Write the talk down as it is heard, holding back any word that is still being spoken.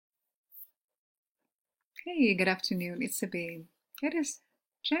Hey, good afternoon. It's Sabine. It is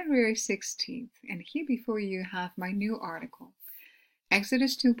January 16th, and here before you have my new article.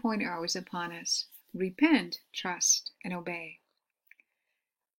 Exodus 2.0 is upon us. Repent, trust, and obey.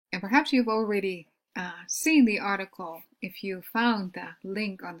 And perhaps you've already seen the article if you found the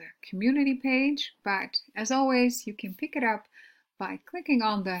link on the community page, but as always, you can pick it up by clicking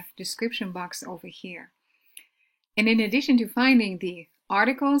on the description box over here. And in addition to finding the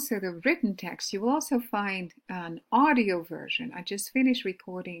articles, so the written text, you will also find an audio version. I just finished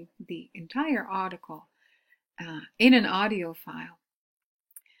recording the entire article in an audio file.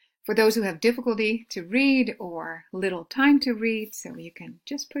 For those who have difficulty to read or little time to read, so you can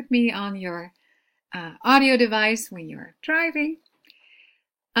just put me on your audio device when you're driving.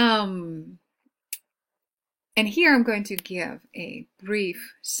 And here I'm going to give a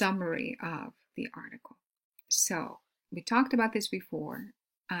brief summary of the article. So, we talked about this before.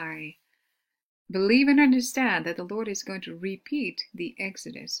 I believe and understand that the Lord is going to repeat the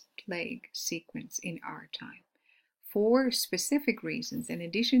Exodus plague sequence in our time for specific reasons. In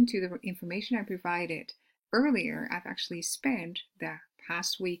addition to the information I provided earlier, I've actually spent the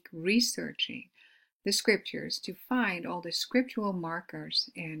past week researching the scriptures to find all the scriptural markers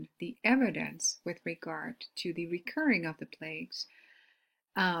and the evidence with regard to the recurring of the plagues.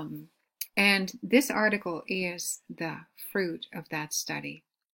 And this article is the fruit of that study.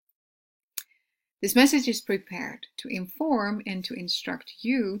 This message is prepared to inform and to instruct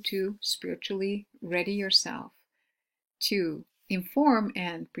you to spiritually ready yourself, to inform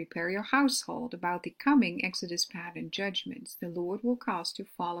and prepare your household about the coming Exodus pattern judgments the Lord will cause to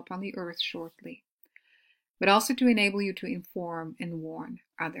fall upon the earth shortly, but also to enable you to inform and warn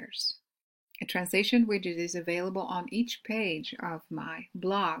others. A translation widget is available on each page of my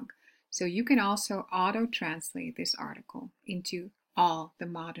blog, so you can also auto-translate this article into all the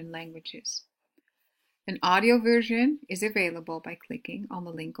modern languages. An audio version is available by clicking on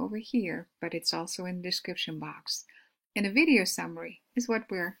the link over here, but it's also in the description box. And a video summary is what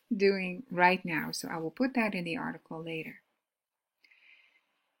we're doing right now, so I will put that in the article later.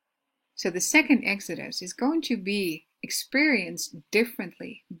 So the second Exodus is going to be experienced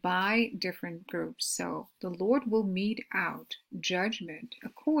differently by different groups. So the Lord will mete out judgment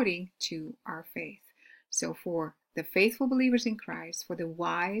according to our faith. So for the faithful believers in Christ, for the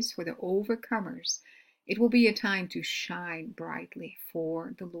wise, for the overcomers, it will be a time to shine brightly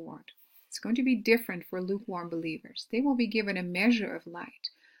for the Lord. It's going to be different for lukewarm believers. They will be given a measure of light.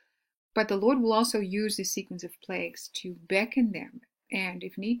 But the Lord will also use this sequence of plagues to beckon them and,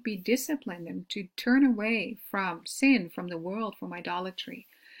 if need be, discipline them to turn away from sin, from the world, from idolatry,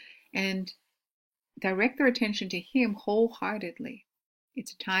 and direct their attention to Him wholeheartedly.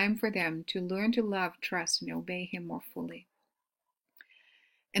 It's a time for them to learn to love, trust, and obey Him more fully.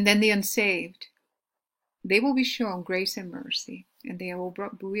 And then the unsaved, they will be shown grace and mercy, and they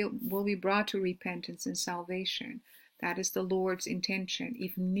will be brought to repentance and salvation. That is the Lord's intention,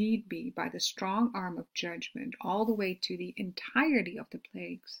 if need be, by the strong arm of judgment, all the way to the entirety of the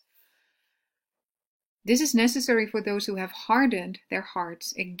plagues. This is necessary for those who have hardened their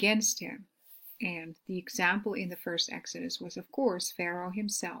hearts against Him. And the example in the first Exodus was, of course, Pharaoh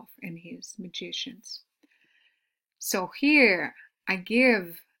himself and his magicians. So here I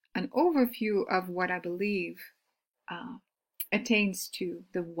give an overview of what I believe attains to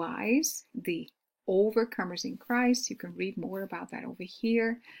the wise, the overcomers in Christ. You can read more about that over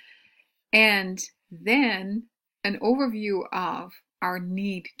here. And then an overview of our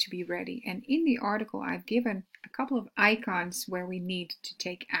need to be ready. And in the article, I've given a couple of icons where we need to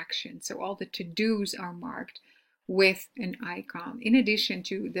take action. So all the to-dos are marked with an icon, in addition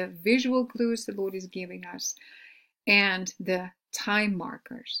to the visual clues the Lord is giving us and the time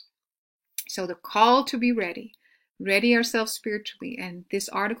markers. So the call to be ready. Ready ourselves spiritually, and this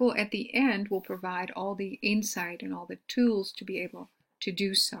article at the end will provide all the insight and all the tools to be able to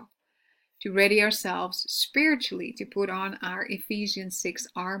do so. To ready ourselves spiritually, to put on our Ephesians 6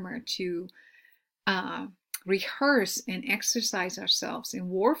 armor, to rehearse and exercise ourselves in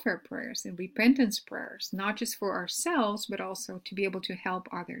warfare prayers and repentance prayers, not just for ourselves, but also to be able to help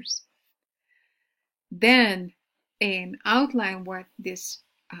others. Then, an outline what this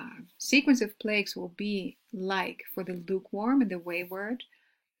sequence of plagues will be like for the lukewarm and the wayward,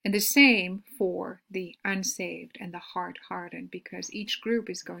 and the same for the unsaved and the heart-hardened, because each group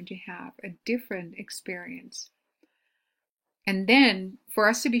is going to have a different experience. And then, for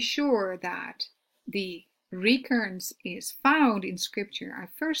us to be sure that the recurrence is found in Scripture, I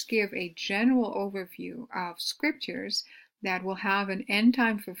first give a general overview of Scriptures that will have an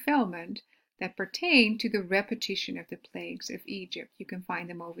end-time fulfillment that pertain to the repetition of the plagues of Egypt. You can find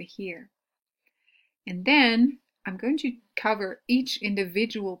them over here. And then I'm going to cover each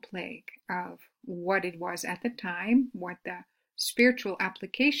individual plague of what it was at the time, what the spiritual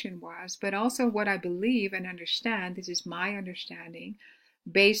application was, but also what I believe and understand. This is my understanding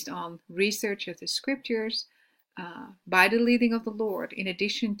based on research of the scriptures by the leading of the Lord, in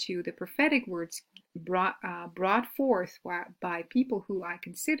addition to the prophetic words brought forth by people who I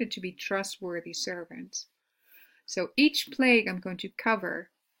consider to be trustworthy servants. So each plague I'm going to cover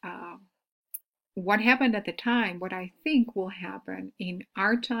what happened at the time, what I think will happen in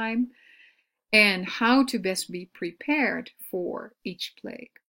our time, and how to best be prepared for each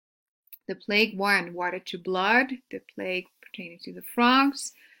plague. The plague one, water to blood, the plague pertaining to the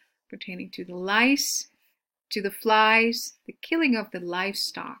frogs, pertaining to the lice, to the flies, the killing of the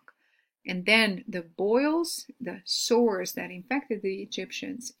livestock, and then the boils, the sores that infected the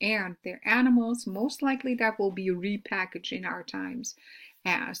Egyptians and their animals. Most likely that will be repackaged in our times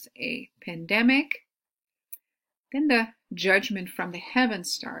as a pandemic. Then the judgment from the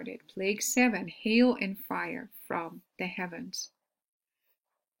heavens started. Plague 7, hail and fire from the heavens.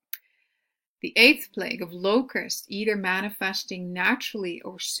 The 8th plague of locusts, either manifesting naturally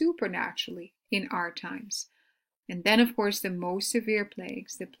or supernaturally in our times. And then, of course, the most severe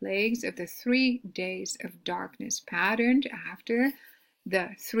plagues, the plagues of the 3 days of darkness, patterned after the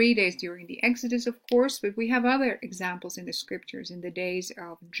 3 days during the Exodus, of course, but we have other examples in the scriptures in the days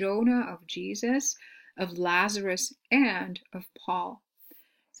of Jonah, of Jesus, of Lazarus, and of Paul.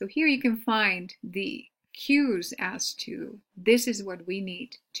 So here you can find the cues as to this is what we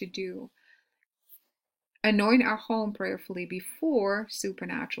need to do. Anoint our home prayerfully before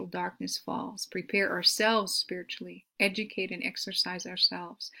supernatural darkness falls. Prepare ourselves spiritually. Educate and exercise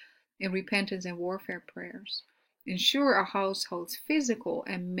ourselves in repentance and warfare prayers. Ensure our household's physical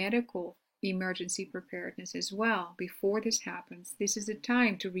and medical emergency preparedness as well before this happens. This is the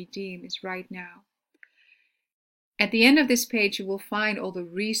time to redeem, is right now. At the end of this page, you will find all the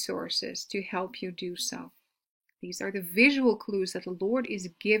resources to help you do so. These are the visual clues that the Lord is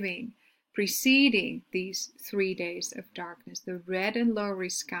giving preceding these 3 days of darkness. The red and lowery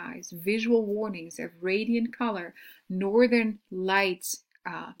skies, visual warnings of radiant color, northern lights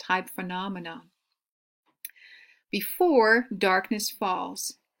type phenomenon before darkness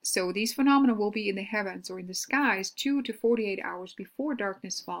falls. So these phenomena will be in the heavens or in the skies 2 to 48 hours before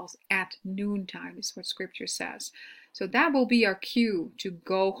darkness falls at noontime, is what scripture says. So that will be our cue to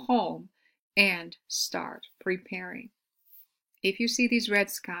go home and start preparing. If you see these red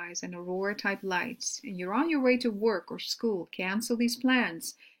skies and aurora type lights and you're on your way to work or school, cancel these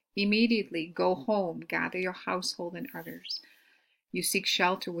plans. Immediately go home, gather your household and others. You seek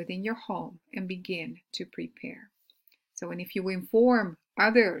shelter within your home and begin to prepare. So, and if you inform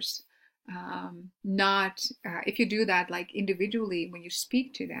others, if you do that like individually when you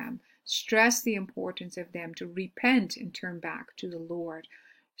speak to them, stress the importance of them to repent and turn back to the Lord.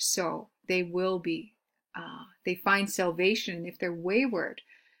 So they will be they find salvation, and if they're wayward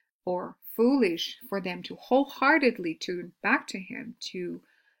or foolish, for them to wholeheartedly turn back to Him, to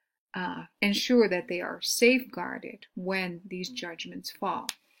ensure that they are safeguarded when these judgments fall.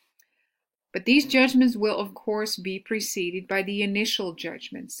 But these judgments will, of course, be preceded by the initial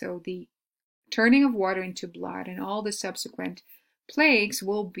judgment. So the turning of water into blood and all the subsequent plagues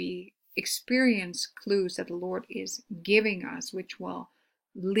will be experience clues that the Lord is giving us, which will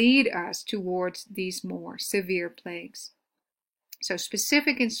lead us towards these more severe plagues. So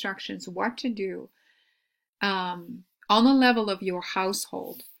specific instructions what to do on the level of your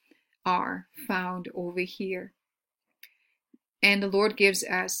household are found over here. And the Lord gives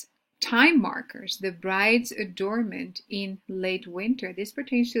us time markers, the bride's adornment in late winter. This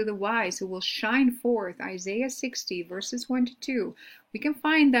pertains to the wise who will shine forth. Isaiah 60 verses 1 to 2. We can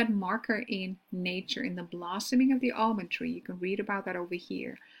find that marker in nature, in the blossoming of the almond tree. You can read about that over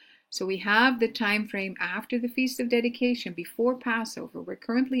here. So we have the time frame after the Feast of Dedication, before Passover. We're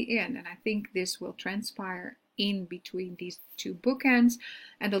currently in, and I think this will transpire in between these two bookends.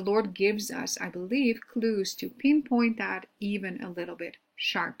 And the Lord gives us, I believe, clues to pinpoint that even a little bit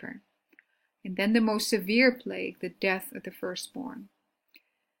sharper. And then the most severe plague, the death of the firstborn.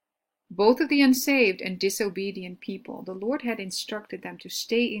 Both of the unsaved and disobedient people, the Lord had instructed them to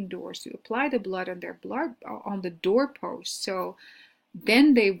stay indoors, to apply the blood on the doorpost, so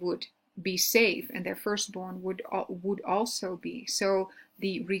then they would be safe, and their firstborn would also be. So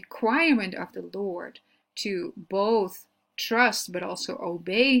the requirement of the Lord to both trust but also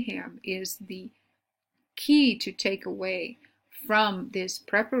obey Him is the key to take away from this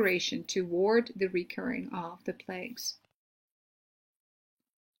preparation toward the recurring of the plagues.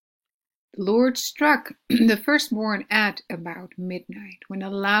 The Lord struck the firstborn at about midnight, when a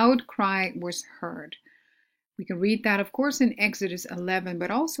loud cry was heard. We can read that, of course, in Exodus 11,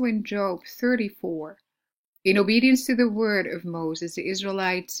 but also in Job 34. In obedience to the word of Moses, the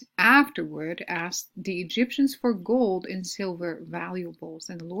Israelites afterward asked the Egyptians for gold and silver valuables,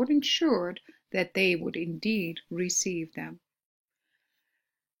 and the Lord ensured that they would indeed receive them.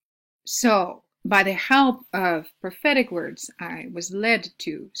 So, by the help of prophetic words, I was led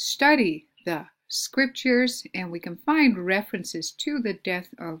to study the scriptures, and we can find references to the death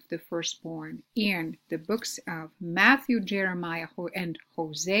of the firstborn in the books of Matthew, Jeremiah, and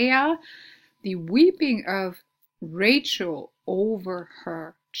Hosea, the weeping of Rachel over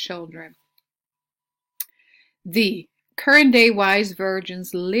her children, the current day wise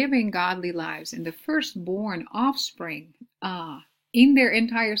virgins living godly lives, and the firstborn offspring in their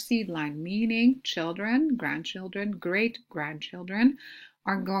entire seed line, meaning children, grandchildren, great grandchildren,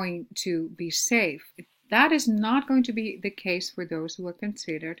 are going to be safe. That is not going to be the case for those who are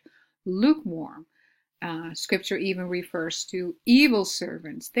considered lukewarm. Scripture even refers to evil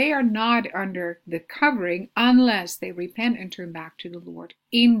servants. They are not under the covering unless they repent and turn back to the Lord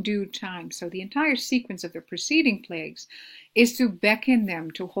in due time. So the entire sequence of the preceding plagues is to beckon them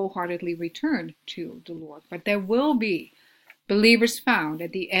to wholeheartedly return to the Lord. But there will be believers found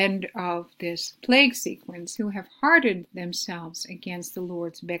at the end of this plague sequence who have hardened themselves against the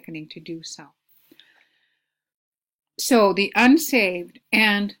Lord's beckoning to do so. So the unsaved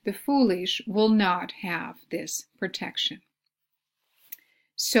and the foolish will not have this protection.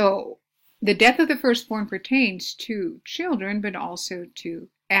 So the death of the firstborn pertains to children, but also to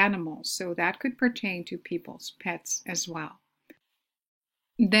animals. So that could pertain to people's pets as well.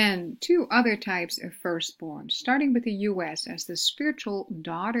 Then two other types of firstborn, starting with the U.S. as the spiritual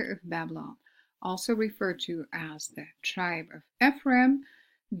daughter of Babylon, also referred to as the tribe of Ephraim,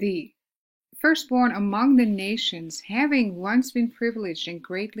 the firstborn among the nations, having once been privileged and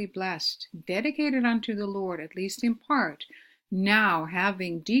greatly blessed, dedicated unto the Lord, at least in part, now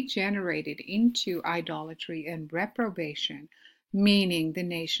having degenerated into idolatry and reprobation, meaning the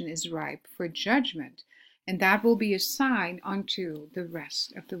nation is ripe for judgment, and that will be a sign unto the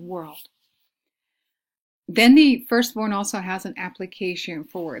rest of the world. Then the firstborn also has an application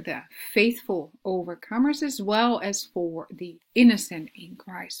for the faithful overcomers as well as for the innocent in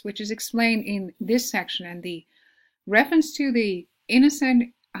Christ, which is explained in this section. And the reference to the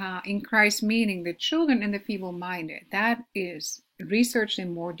innocent in Christ, meaning the children and the feeble-minded, that is researched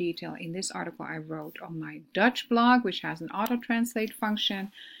in more detail in this article I wrote on my Dutch blog, which has an auto-translate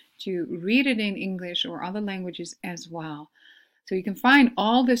function to read it in English or other languages as well. So you can find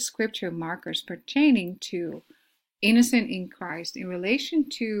all the scripture markers pertaining to innocent in Christ in relation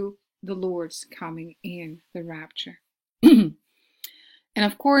to the Lord's coming in the rapture. And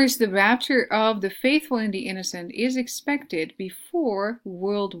of course, the rapture of the faithful and the innocent is expected before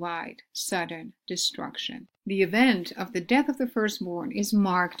worldwide sudden destruction. The event of the death of the firstborn is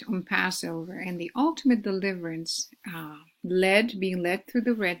marked on Passover, and the ultimate deliverance being led through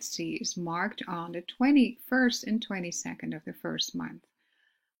the Red Sea is marked on the 21st and 22nd of the first month.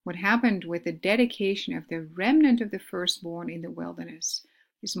 What happened with the dedication of the remnant of the firstborn in the wilderness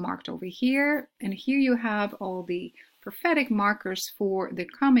is marked over here, and here you have all the prophetic markers for the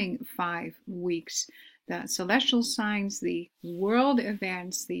coming 5 weeks. The celestial signs, the world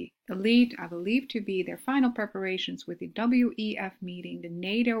events, the elite are believed to be their final preparations with the WEF meeting, the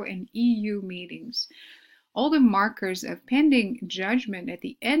NATO and EU meetings. All the markers of pending judgment at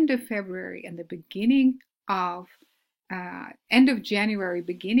the end of February and the beginning of end of January,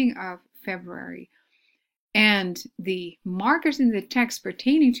 beginning of February. And the markers in the text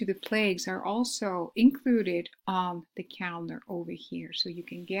pertaining to the plagues are also included on the calendar over here. So you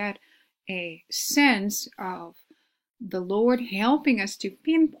can get a sense of the Lord helping us to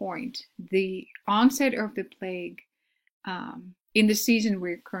pinpoint the onset of the plague in the season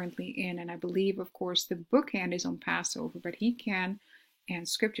we're currently in. And I believe, of course, the bookend is on Passover, but he can, and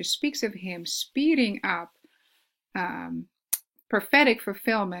scripture speaks of him speeding up prophetic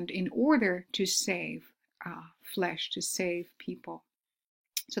fulfillment in order to save flesh, to save people.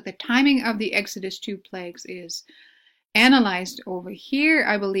 So the timing of the Exodus 2 plagues is analyzed over here.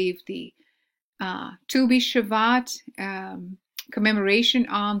 I believe the Tu B'Shavat commemoration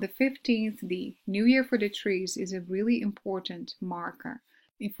on the 15th, the New Year for the trees, is a really important marker.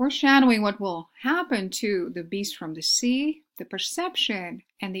 In foreshadowing what will happen to the beast from the sea, the perception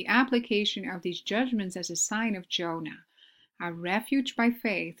and the application of these judgments as a sign of Jonah, our refuge by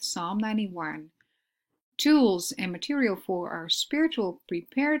faith, Psalm 91, tools and material for our spiritual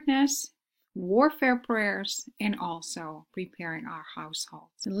preparedness, warfare prayers, and also preparing our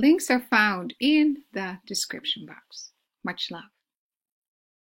households. The links are found in the description box. Much love.